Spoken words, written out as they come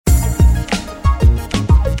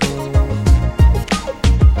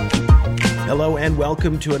and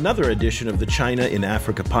welcome to another edition of the China in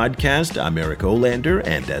Africa podcast. I'm Eric Olander,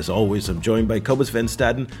 and as always, I'm joined by Cobus Van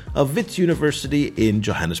Staden of Wits University in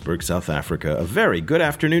Johannesburg, South Africa. A very good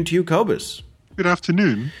afternoon to you, Cobus. Good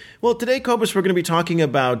afternoon. Well, today, Cobus, we're going to be talking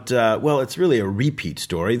about, it's really a repeat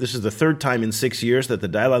story. This is the third time in 6 years that the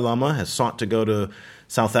Dalai Lama has sought to go to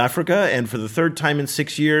South Africa, and for the third time in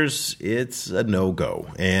 6 years, it's a no-go.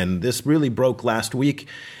 And this really broke last week,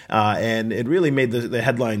 and it really made the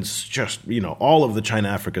headlines just, all of the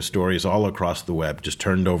China-Africa stories all across the web just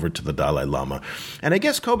turned over to the Dalai Lama. And I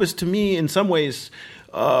guess, Cobus, to me, in some ways,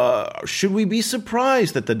 should we be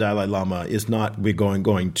surprised that the Dalai Lama is not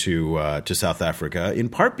going to South Africa? In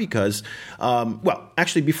part because,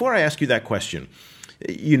 actually, before I ask you that question,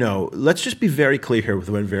 let's just be very clear here with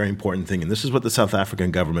one very important thing, and this is what the South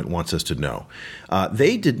African government wants us to know.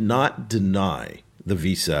 They did not deny the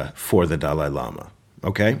visa for the Dalai Lama.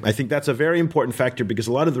 Okay, I think that's a very important factor because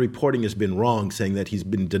a lot of the reporting has been wrong, saying that he's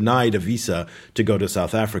been denied a visa to go to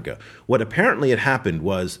South Africa. What apparently had happened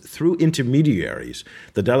was through intermediaries,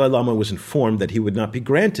 the Dalai Lama was informed that he would not be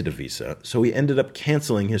granted a visa, so he ended up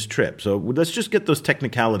canceling his trip. So let's just get those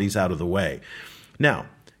technicalities out of the way. Now,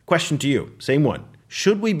 question to you, same one.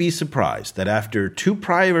 Should we be surprised that after two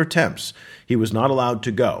prior attempts, he was not allowed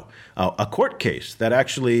to go? A court case that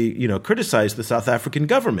actually, criticized the South African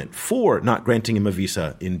government for not granting him a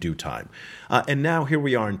visa in due time. And now here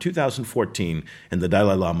we are in 2014, and the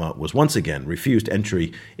Dalai Lama was once again refused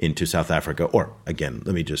entry into South Africa. Or, again,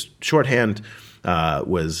 let me just shorthand,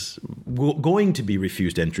 was going to be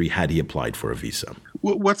refused entry had he applied for a visa.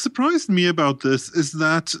 What surprised me about this is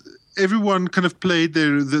that everyone kind of played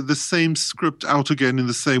the same script out again in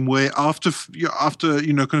the same way after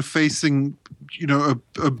kind of facing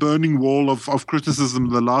a burning wall of criticism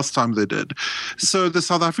the last time they did. So the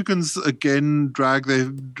South Africans again dragged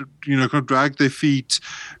their feet.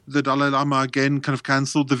 The Dalai Lama again kind of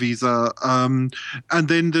cancelled the visa, and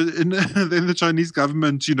then the Chinese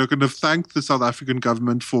government kind of thanked the South African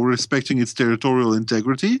government for respecting its territorial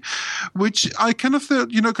integrity, which I kind of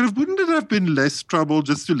thought wouldn't it have been less trouble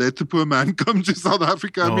just to let the poor man come to South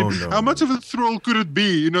Africa? How much of a thrill could it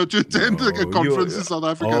be, to attend a conference in South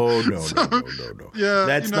Africa? No. Yeah,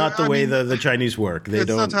 that's not the way the Chinese work. That's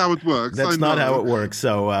not how it works. That's not how it works.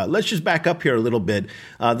 So let's just back up here a little bit.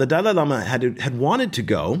 The Dalai Lama had wanted to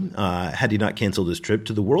go, had he not canceled his trip,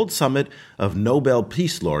 to the World Summit of Nobel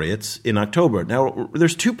Peace Laureates in October. Now,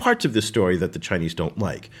 there's two parts of this story that the Chinese don't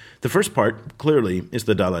like. The first part, clearly, is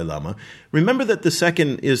the Dalai Lama. Remember that the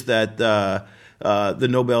second is that the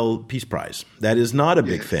Nobel Peace Prize. That is not a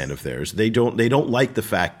big fan of theirs. They don't like the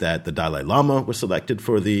fact that the Dalai Lama was selected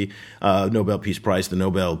for the Nobel Peace Prize. The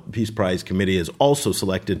Nobel Peace Prize Committee has also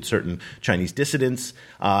selected certain Chinese dissidents.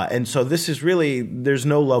 And so this is really, there's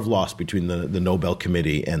no love lost between the Nobel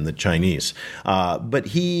Committee and the Chinese. But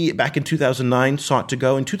he, back in 2009, sought to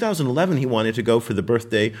go. In 2011, he wanted to go for the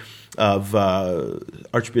birthday of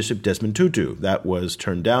Archbishop Desmond Tutu. That was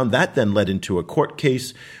turned down. That then led into a court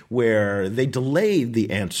case where they delayed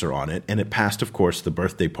the answer on it, and it passed, of course, the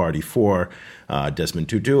birthday party for Desmond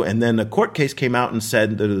Tutu. And then a court case came out and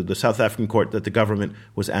said, the South African court, that the government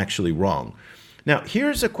was actually wrong. Now,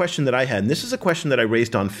 here's a question that I had, and this is a question that I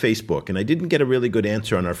raised on Facebook, and I didn't get a really good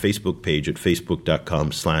answer on our Facebook page at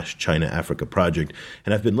facebook.com/China Africa Project,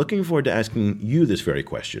 and I've been looking forward to asking you this very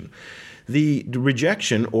question. The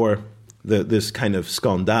rejection, or this kind of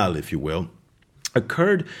scandale, if you will,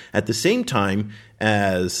 occurred at the same time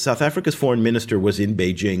as South Africa's foreign minister was in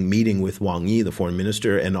Beijing meeting with Wang Yi, the foreign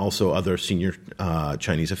minister, and also other senior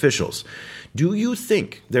Chinese officials. Do you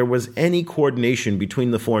think there was any coordination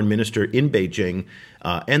between the foreign minister in Beijing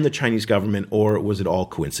and the Chinese government, or was it all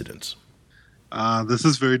coincidence? This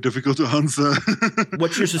is very difficult to answer.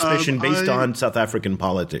 What's your suspicion based on South African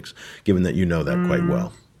politics, given that you know that quite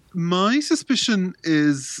well? My suspicion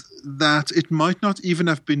is that it might not even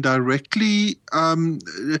have been directly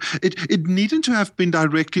it needn't to have been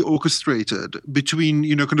directly orchestrated between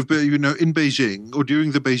in Beijing or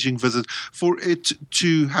during the Beijing visit for it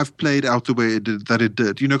to have played out the way it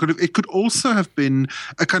did. It could also have been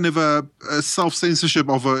a kind of a self-censorship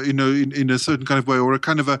of in a certain kind of way, or a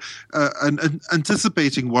kind of an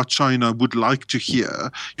anticipating what China would like to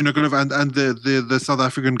hear, and the South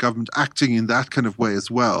African government acting in that kind of way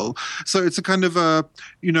as well. So it's a kind of a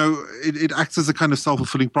it acts as a kind of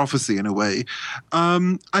self-fulfilling prophecy in a way.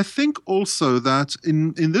 I think also that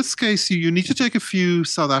in this case, you need to take a few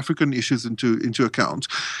South African issues into account.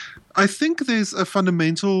 I think there's a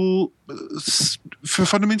fundamental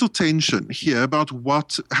tension here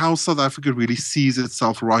about how South Africa really sees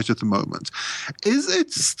itself right at the moment. Is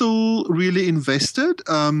it still really invested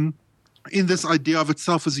in this idea of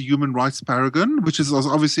itself as a human rights paragon, which is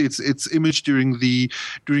obviously its image during the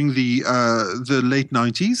late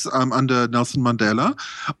 90s under Nelson Mandela,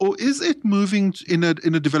 or is it moving in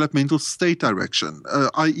a developmental state direction?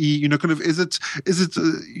 I.e., kind of is it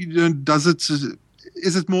does it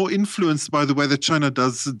is it more influenced by the way that China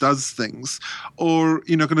does things, or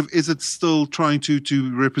kind of is it still trying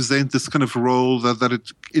to represent this kind of role that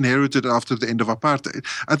it inherited after the end of apartheid?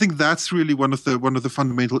 I think that's really one of the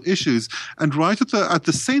fundamental issues, and right at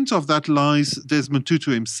the center of that lies Desmond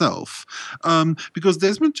Tutu himself, because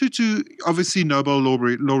Desmond Tutu, obviously Nobel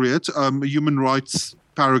laureate, human rights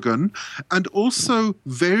paragon, and also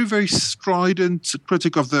very, very strident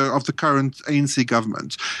critic of the current ANC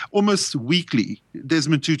government. Almost weekly,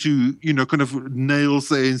 Desmond Tutu, kind of nails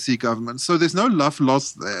the ANC government. So there's no love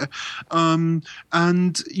lost there. And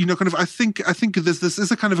kind of, I think this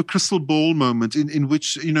is a kind of a crystal ball moment in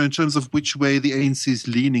which, in terms of which way the ANC is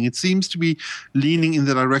leaning. It seems to be leaning in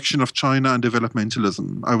the direction of China and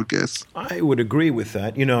developmentalism, I would guess. I would agree with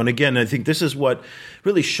that. And again, I think this is what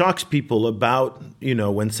really shocks people about,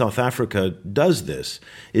 when South Africa does this,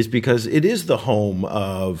 is because it is the home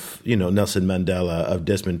of, Nelson Mandela, of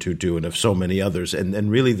Desmond Tutu, and of so many others, and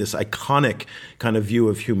really this iconic kind of view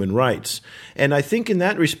of human rights. And I think in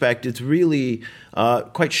that respect, it's really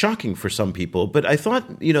quite shocking for some people. But I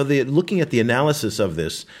thought, looking at the analysis of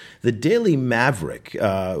this, the Daily Maverick,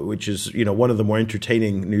 which is, one of the more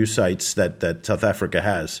entertaining news sites that South Africa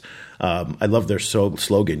has, I love their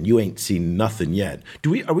slogan, "You ain't seen nothing yet."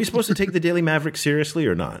 Are we supposed to take the Daily Maverick seriously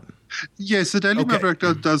or not? Yes, the Daily Maverick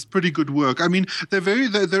does pretty good work. I mean,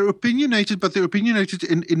 they're opinionated, but they're opinionated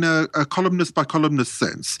in a columnist by columnist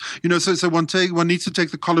sense. So one needs to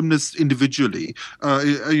take the columnists individually,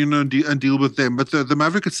 and deal with them. But the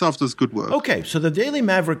Maverick itself does good work. Okay, so the Daily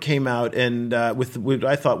Maverick came out and with what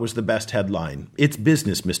I thought was the best headline: "It's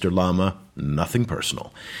business, Mr. Lama, nothing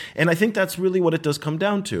personal." And I think that's really what it does come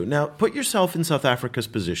down to. Now, put yourself in South Africa's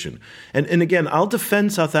position, and again, I'll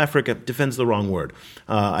defend South Africa. Defend's the wrong word.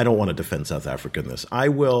 I don't want to defend South Africa in this. I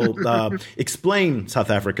will explain South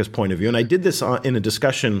Africa's point of view, and I did this in a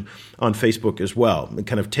discussion on Facebook as well, and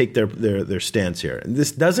kind of take their stance here. And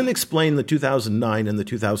this doesn't explain the 2009 and the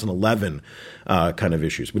 2011 kind of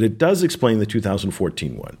issues, but it does explain the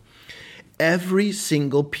 2014 one. Every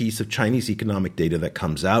single piece of Chinese economic data that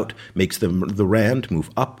comes out makes the rand move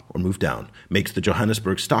up or move down, makes the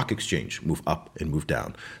Johannesburg Stock Exchange move up and move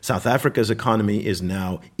down. South Africa's economy is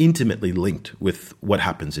now intimately linked with what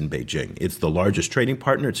happens in Beijing. It's the largest trading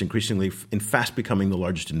partner. It's increasingly fast becoming the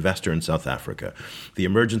largest investor in South Africa. The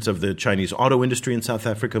emergence of the Chinese auto industry in South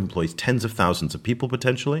Africa employs tens of thousands of people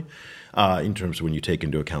potentially. In terms of when you take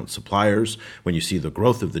into account suppliers, when you see the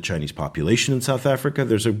growth of the Chinese population in South Africa,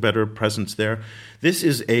 there's a better presence there. This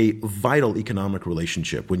is a vital economic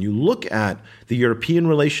relationship. When you look at the European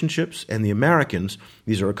relationships and the Americans,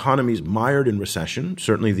 these are economies mired in recession.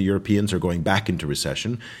 Certainly the Europeans are going back into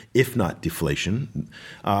recession, if not deflation.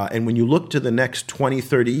 And when you look to the next 20,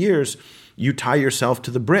 30 years, you tie yourself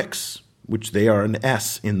to the BRICS, which they are an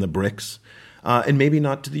S in the BRICS. And maybe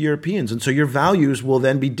not to the Europeans, and so your values will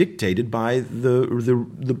then be dictated by the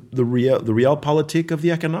realpolitik of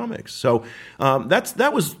the economics. So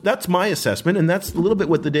that's my assessment, and that's a little bit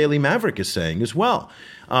what the Daily Maverick is saying as well.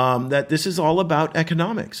 That this is all about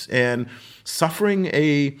economics and suffering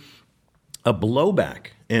a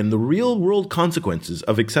blowback and the real world consequences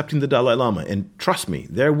of accepting the Dalai Lama. And trust me,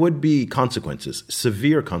 there would be consequences,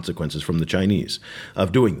 severe consequences from the Chinese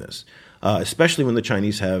of doing this. Especially when the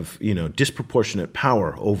Chinese have, disproportionate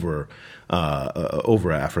power over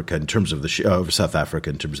Africa in terms of over South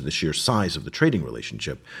Africa in terms of the sheer size of the trading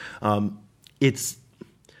relationship. I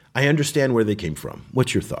understand where they came from.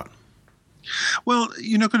 What's your thought? Well,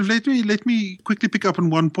 kind of let me quickly pick up on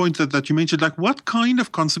one point that you mentioned. Like, what kind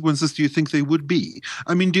of consequences do you think they would be?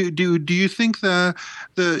 I mean, do you think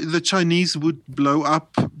the Chinese would blow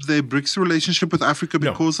up their BRICS relationship with Africa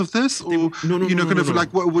because of this, or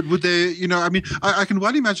like what would they? I mean, I can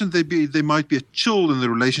well imagine there might be a chill in the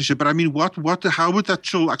relationship, but I mean, how would that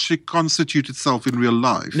chill actually constitute itself in real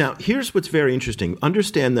life? Now, here's what's very interesting.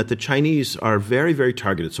 Understand that the Chinese are very, very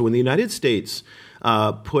targeted. So when the United States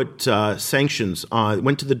put sanctions on,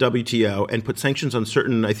 went to the WTO and put sanctions on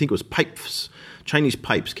certain, I think it was pipes, Chinese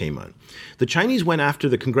pipes came on. The Chinese went after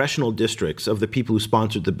the congressional districts of the people who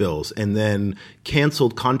sponsored the bills and then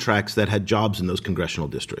canceled contracts that had jobs in those congressional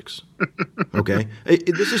districts. Okay?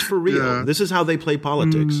 This is for real. Yeah. This is how they play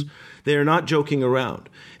politics. They are not joking around.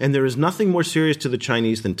 And there is nothing more serious to the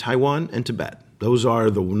Chinese than Taiwan and Tibet. Those are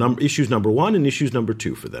the issues number one and issues number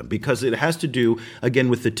two for them, because it has to do, again,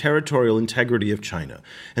 with the territorial integrity of China.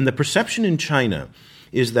 And the perception in China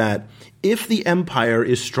is that if the empire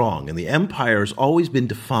is strong, and the empire has always been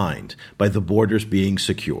defined by the borders being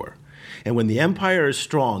secure, and when the empire is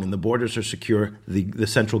strong and the borders are secure, the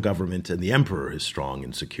central government and the emperor is strong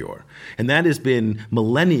and secure. And that has been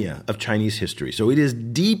millennia of Chinese history. So it is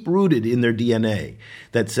deep-rooted in their DNA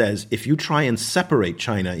that says if you try and separate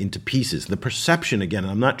China into pieces, the perception, again,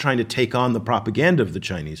 I'm not trying to take on the propaganda of the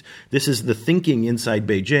Chinese. This is the thinking inside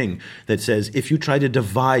Beijing that says if you try to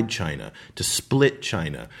divide China, to split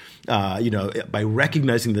China, by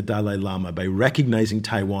recognizing the Dalai Lama, by recognizing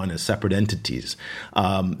Taiwan as separate entities,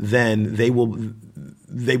 then they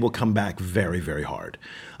will come back very, very hard.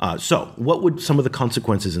 So what would some of the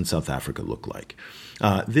consequences in South Africa look like?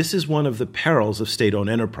 This is one of the perils of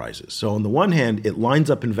state-owned enterprises. So on the one hand, it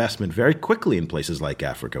lines up investment very quickly in places like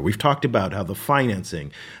Africa. We've talked about how the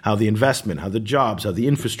financing, how the investment, how the jobs, how the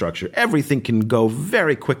infrastructure, everything can go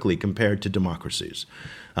very quickly compared to democracies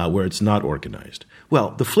where it's not organized.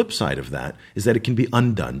 Well, the flip side of that is that it can be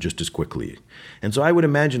undone just as quickly. And so I would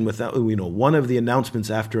imagine without, one of the announcements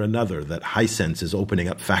after another that Hisense is opening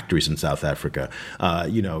up factories in South Africa.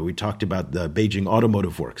 We talked about the Beijing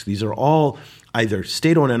Automotive Works. These are all either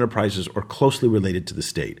state-owned enterprises or closely related to the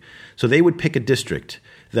state. So they would pick a district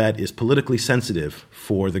that is politically sensitive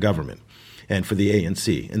for the government and for the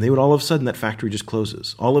ANC. And they would all of a sudden, that factory just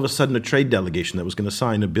closes. All of a sudden, a trade delegation that was going to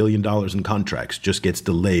sign $1 billion in contracts just gets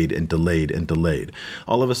delayed and delayed and delayed.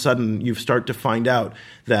 All of a sudden, you start to find out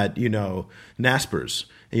that, Naspers,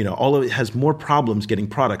 all of it has more problems getting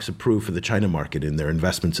products approved for the China market in their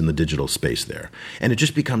investments in the digital space there. And it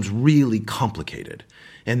just becomes really complicated.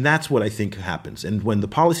 And that's what I think happens. And when the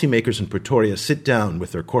policymakers in Pretoria sit down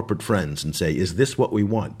with their corporate friends and say, is this what we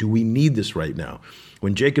want? Do we need this right now?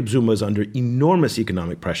 When Jacob Zuma is under enormous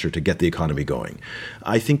economic pressure to get the economy going,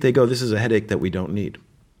 I think they go, this is a headache that we don't need.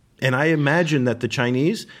 And I imagine that the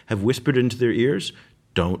Chinese have whispered into their ears,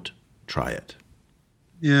 don't try it.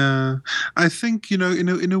 Yeah, I think, in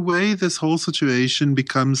a way, this whole situation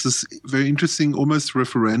becomes this very interesting, almost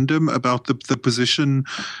referendum about the position,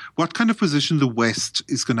 what kind of position the West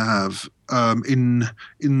is going to have in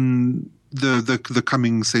the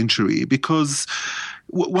coming century. Because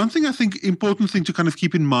one thing I think, important thing to kind of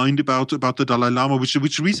keep in mind about the Dalai Lama, which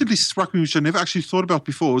recently struck me, which I never actually thought about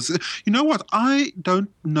before, is, you know what? I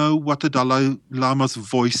don't know what the Dalai Lama's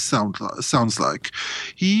voice sounds like.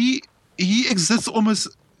 He exists almost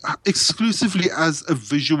exclusively as a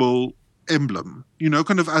visual emblem,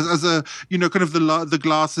 kind of as a, kind of the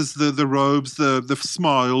glasses, the robes, the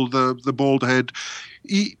smile, the bald head.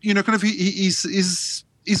 He's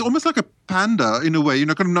almost like a panda in a way,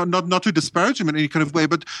 kind of not to disparage him in any kind of way,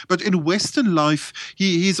 but in Western life,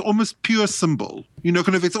 he's almost pure symbol. Kind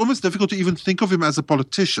of, it's almost difficult to even think of him as a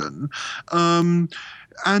politician.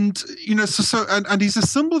 And he's a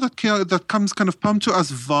symbol that comes kind of pumped to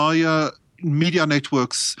us via media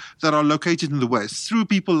networks that are located in the West through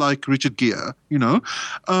people like Richard Gere,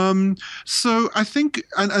 So I think,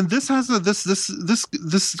 and this has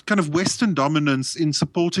this kind of Western dominance in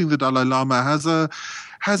supporting the Dalai Lama has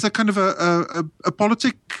a kind of a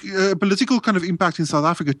political kind of impact in South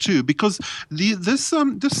Africa too, because this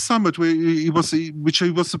summit which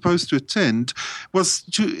he was supposed to attend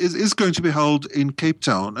is going to be held in Cape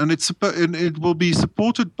Town, and it will be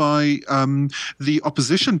supported by the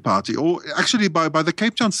opposition party, or actually by the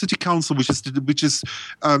Cape Town City Council, which is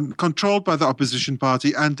controlled by the opposition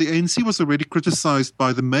party, and the ANC was already criticized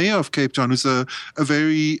by the mayor of Cape Town, who's a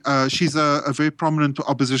very prominent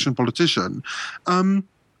opposition politician.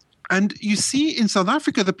 And you see in South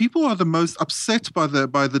Africa, the people who are the most upset by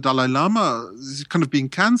the Dalai Lama kind of being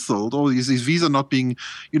cancelled, or his visa not being,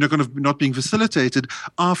 kind of not being facilitated,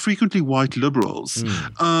 are frequently white liberals.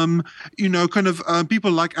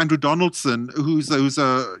 People like Andrew Donaldson, who's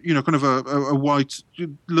a kind of a white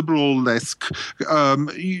liberal-esque,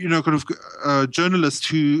 journalist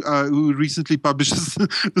who recently publishes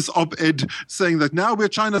this op-ed saying that now we're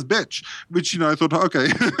China's bitch, which I thought, okay,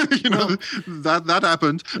 that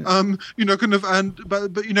happened. And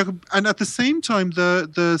at the same time,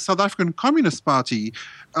 the South African Communist Party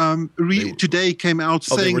today came out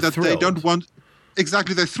saying that they don't want.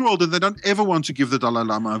 Exactly, they're thrilled and they don't ever want to give the Dalai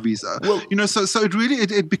Lama a visa. Well, so it really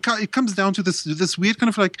it comes down to this weird kind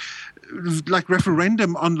of like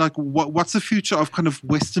referendum on like what's the future of kind of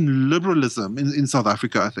Western liberalism in South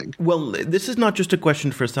Africa, I think. Well, this is not just a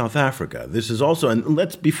question for South Africa. This is also,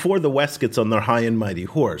 and before the West gets on their high and mighty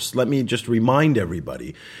horse, let me just remind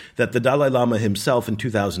everybody that the Dalai Lama himself in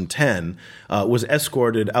 2010 was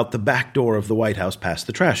escorted out the back door of the White House past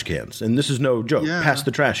the trash cans. And this is no joke, past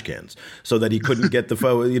the trash cans, so that he couldn't get the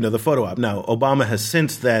photo op. Now, Obama has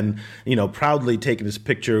since then, proudly taken his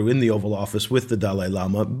picture in the Oval Office with the Dalai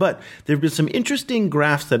Lama. But there have been some interesting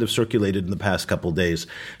graphs that have circulated in the past couple of days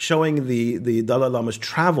showing the Dalai Lama's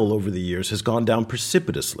travel over the years has gone down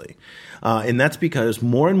precipitously. And that's because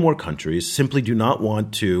more and more countries simply do not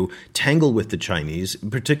want to tangle with the Chinese,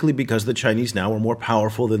 particularly because the Chinese now are more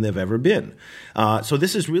powerful than they've ever been. So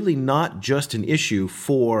this is really not just an issue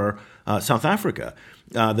for South Africa.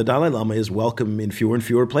 The Dalai Lama is welcome in fewer and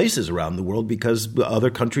fewer places around the world because other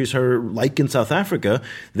countries are, like in South Africa,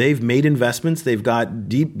 they've made investments. They've got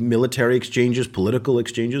deep military exchanges, political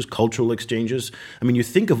exchanges, cultural exchanges. I mean, you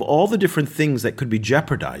think of all the different things that could be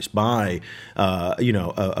jeopardized by,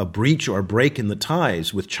 a breach or a break in the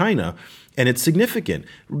ties with China, and it's significant.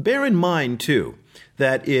 Bear in mind, too,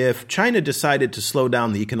 that if China decided to slow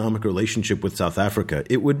down the economic relationship with South Africa,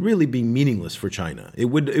 it would really be meaningless for China. It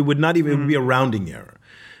would not even be a rounding error.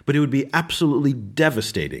 But it would be absolutely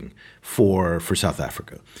devastating for South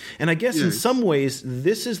Africa. And I guess in some ways,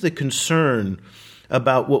 this is the concern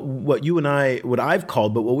about what you and I, what I've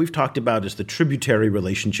called, but what we've talked about is the tributary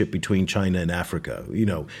relationship between China and Africa.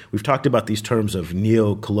 We've talked about these terms of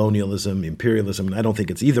neo-colonialism, imperialism, and I don't think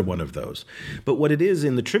it's either one of those. But what it is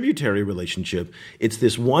in the tributary relationship, it's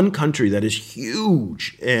this one country that is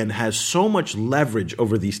huge and has so much leverage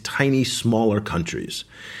over these tiny, smaller countries.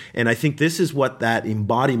 And I think this is what that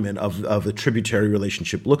embodiment of a tributary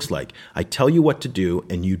relationship looks like. I tell you what to do,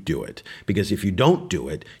 and you do it. Because if you don't do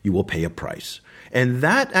it, you will pay a price. And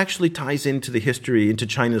that actually ties into into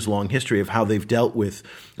China's long history of how they've dealt with,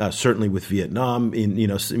 certainly with Vietnam in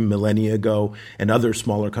millennia ago, and other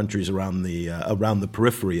smaller countries around the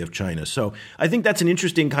periphery of China. So I think that's an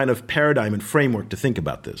interesting kind of paradigm and framework to think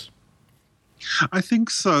about this. I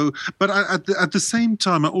think so, but at the same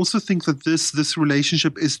time, I also think that this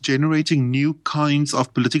relationship is generating new kinds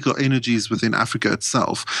of political energies within Africa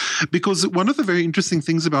itself. Because one of the very interesting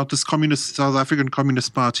things about this South African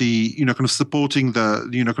Communist Party, kind of supporting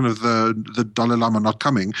the Dalai Lama not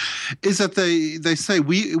coming, is that they say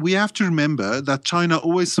we have to remember that China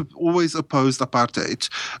always opposed apartheid,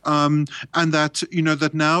 and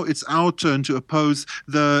that now it's our turn to oppose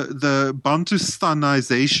the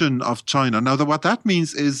Bantustanization of China. Now, what that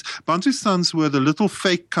means is Bantustans were the little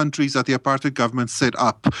fake countries that the apartheid government set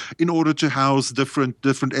up in order to house different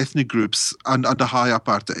ethnic groups under high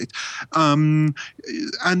apartheid.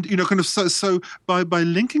 So by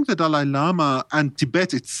linking the Dalai Lama and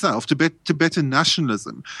Tibet itself, Tibetan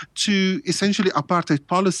nationalism, to essentially apartheid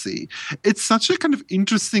policy, it's such a kind of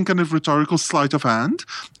interesting kind of rhetorical sleight of hand,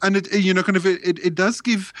 and it does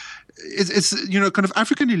give. It's kind of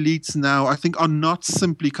African elites now, I think, are not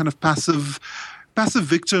simply kind of passive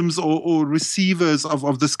victims or receivers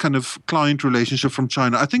of this kind of client relationship from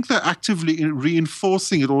China. I think they're actively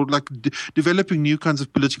reinforcing it, or like developing new kinds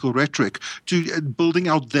of political rhetoric to building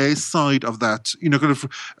out their side of that,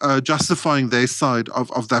 justifying their side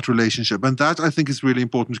of that relationship. And that, I think, is really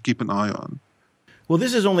important to keep an eye on. Well,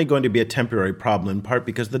 this is only going to be a temporary problem, in part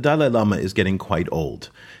because the Dalai Lama is getting quite old.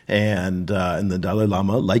 And the Dalai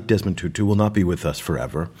Lama, like Desmond Tutu, will not be with us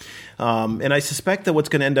forever. And I suspect that what's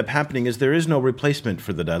going to end up happening is there is no replacement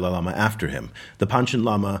for the Dalai Lama after him. The Panchen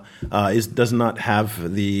Lama does not have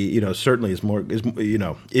certainly is more,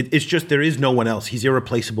 it's just there is no one else. He's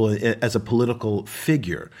irreplaceable as a political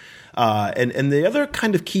figure. And the other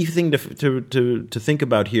kind of key thing to think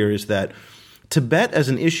about here is that Tibet as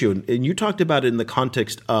an issue, and you talked about it in the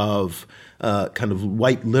context of kind of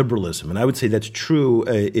white liberalism, and I would say that's true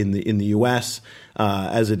in the U.S.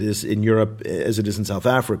 As it is in Europe, as it is in South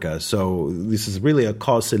Africa. So this is really a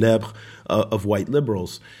cause célèbre of white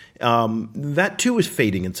liberals. That too is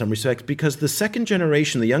fading in some respects because the second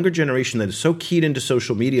generation, the younger generation that is so keyed into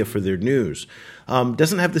social media for their news,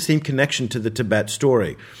 doesn't have the same connection to the Tibet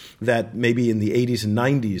story that maybe in the 80s and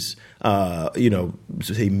 90s,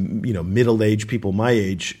 middle-aged people my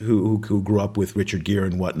age who grew up with Richard Gere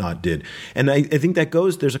and whatnot did. And I think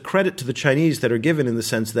there's a credit to the Chinese that are given in the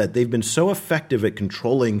sense that they've been so effective at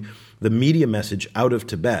controlling the media message out of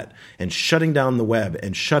Tibet and shutting down the web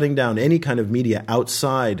and shutting down any kind of media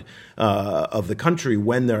outside of the country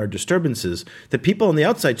when there are disturbances that people on the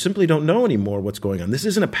outside simply don't know anymore what's going on. This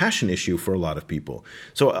isn't a passion issue for a lot of people.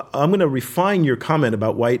 So I'm going to refine your comment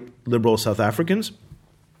about white liberal South Africans.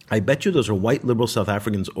 I bet you those are white liberal South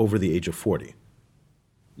Africans over the age of 40.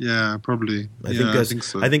 Yeah, probably. I think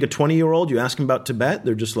so. I think a 20-year-old, you ask them about Tibet,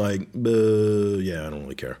 they're just like, I don't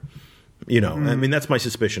really care. I mean, that's my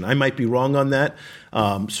suspicion. I might be wrong on that.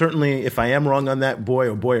 Certainly, if I am wrong on that, boy,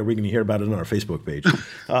 oh boy, are we going to hear about it on our Facebook page.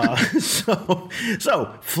 So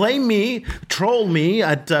flame me, troll me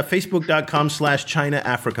at facebook.com/China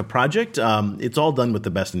Africa Project. It's all done with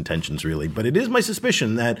the best intentions, really. But it is my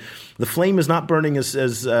suspicion that the flame is not burning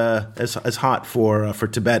as hot for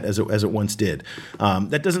Tibet as it once did.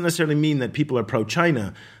 That doesn't necessarily mean that people are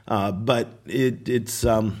pro-China, but it's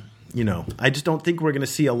I just don't think we're going to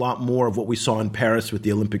see a lot more of what we saw in Paris with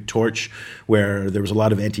the Olympic torch, where there was a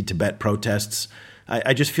lot of anti-Tibet protests.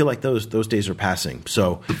 I just feel like those days are passing.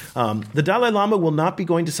 So the Dalai Lama will not be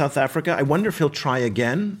going to South Africa. I wonder if he'll try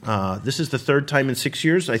again. This is the third time in 6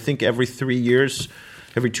 years. I think every 3 years,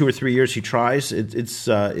 every 2 or 3 years he tries.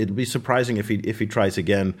 It'd be surprising if he tries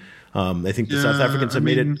again. I think the South Africans have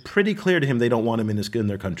made it pretty clear to him they don't want him in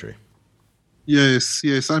their country. Yes.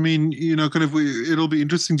 I mean, it'll be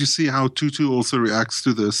interesting to see how Tutu also reacts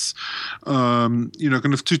to this.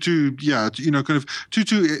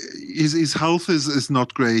 Tutu, his health is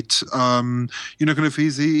not great.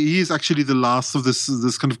 He is actually the last of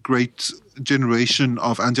this kind of great generation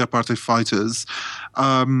of anti-apartheid fighters.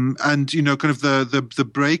 The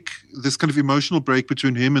break, this kind of emotional break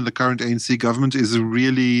between him and the current ANC government is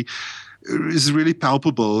really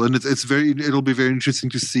palpable, and it'll be very interesting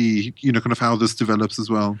to see, kind of how this develops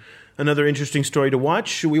as well. Another interesting story to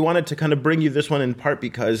watch. We wanted to kind of bring you this one in part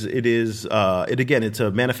because it's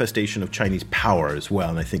a manifestation of Chinese power as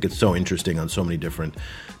well, and I think it's so interesting on so many different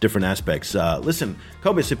aspects. Listen,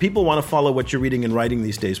 Cobus, if people want to follow what you're reading and writing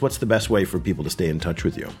these days, what's the best way for people to stay in touch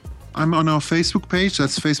with you? I'm on our Facebook page.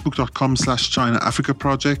 That's facebook.com/China Africa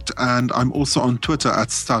Project. And I'm also on Twitter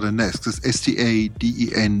at Stadenesque. It's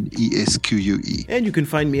STADENESQUE. And you can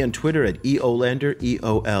find me on Twitter at EOLander,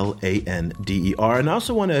 EOLANDER. And I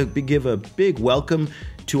also want to give a big welcome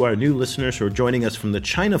to our new listeners who are joining us from the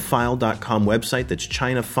ChinaFile.com website. That's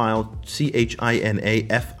ChinaFile,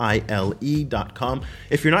 ChinaFile.com.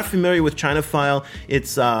 If you're not familiar with ChinaFile,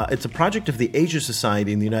 it's a project of the Asia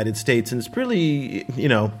Society in the United States, and it's really,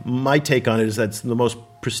 my take on it is that's the most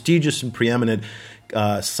prestigious and preeminent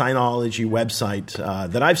Sinology website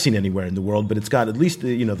that I've seen anywhere in the world, but it's got at least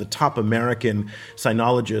the top American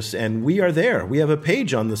sinologists, and we are there. We have a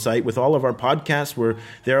page on the site with all of our podcasts. We're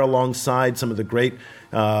there alongside some of the great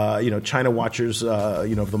China watchers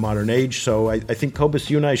of the modern age. So I think, Cobus,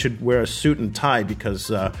 you and I should wear a suit and tie because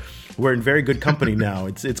we're in very good company now.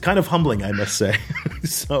 It's kind of humbling, I must say.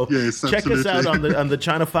 So yes, check us out on the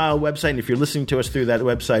China File website. And if you're listening to us through that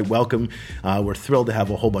website, welcome. We're thrilled to have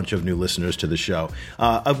a whole bunch of new listeners to the show.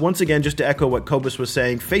 Once again, just to echo what Cobus was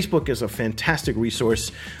saying, Facebook is a fantastic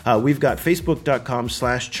resource. We've got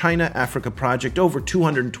facebook.com/China Africa Project, over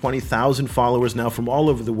 220,000 followers now from all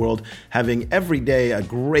over the world, having every day a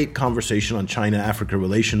great conversation on China-Africa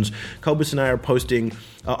relations. Cobus and I are posting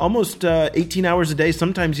almost 18 hours a day,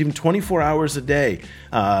 sometimes even 24 hours a day.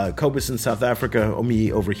 Cobus in South Africa, me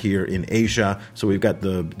over here in Asia. So we've got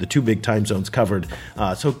the two big time zones covered.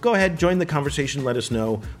 So go ahead, join the conversation. Let us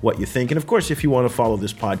know what you think. And of course, if you want to follow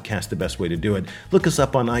this podcast, the best way to do it, look us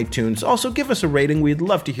up on iTunes. Also, give us a rating. We'd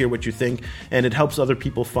love to hear what you think. And it helps other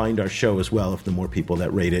people find our show as well if the more people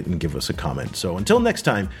that rate it and give us a comment. So until next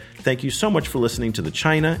time, thank you so much for listening to the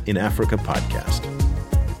China in Africa podcast.